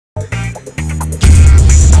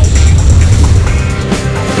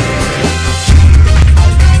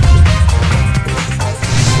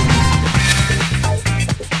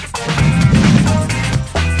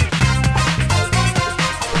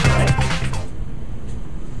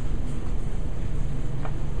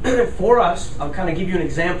For us, I'll kind of give you an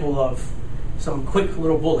example of some quick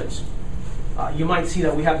little bullets. You might see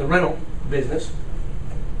that we have the rental business,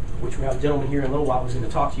 which we have a gentleman here in a little while who's going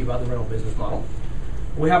to talk to you about the rental business model.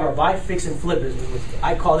 We have our buy, fix, and flip business, which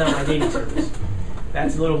I call that my dating service.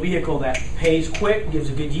 That's a little vehicle that pays quick, gives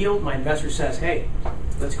a good yield. My investor says, hey,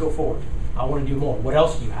 let's go forward. I want to do more. What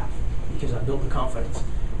else do you have? Because I built the confidence.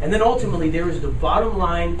 And then ultimately, there is the bottom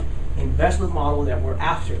line investment model that we're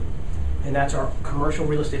after. And that's our commercial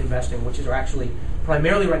real estate investing, which is actually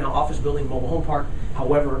primarily right now office building, mobile home park.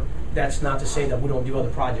 However, that's not to say that we don't do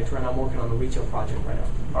other projects. Right now I'm working on a retail project right now.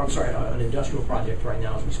 Or, I'm sorry, an industrial project right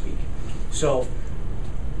now as we speak. So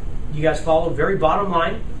you guys follow very bottom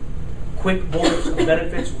line, quick bullets of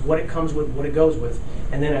benefits, what it comes with, what it goes with.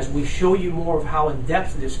 And then as we show you more of how in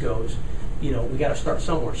depth this goes, we got to start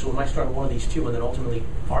somewhere. So we might start with one of these two, and then ultimately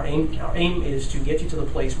our aim is to get you to the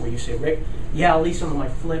place where you say, Rick, yeah, I'll lease some of my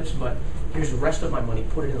flips, but here's the rest of my money,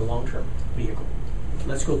 put it in a long-term vehicle.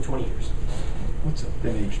 Let's go 20 years. What's up?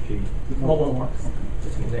 MHP? Mobile home parks.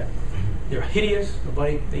 Yeah. They're hideous,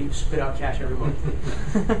 but they spit out cash every month.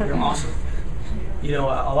 They're awesome. A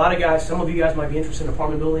lot of guys, some of you guys might be interested in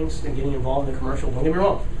apartment buildings and getting involved in commercial. Don't get me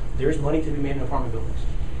wrong. There's money to be made in apartment buildings.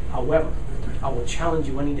 However, I will challenge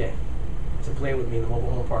you any day to play with me in the mobile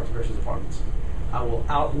home parks versus apartments. I will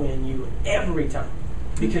outwin you every time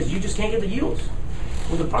because you just can't get the yields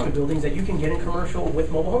with apartment buildings that you can get in commercial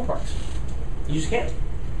with mobile home parks. You just can't.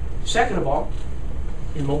 Second of all,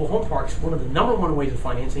 in mobile home parks, one of the number one ways of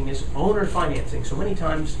financing is owner financing. So many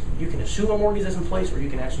times you can assume a mortgage that's in place, or you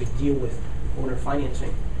can actually deal with owner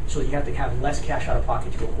financing. So you have to have less cash out of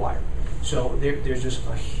pocket to acquire. So there's just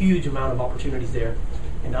a huge amount of opportunities there,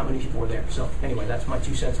 and not many people are there. So anyway, that's my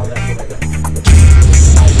 2 cents on that.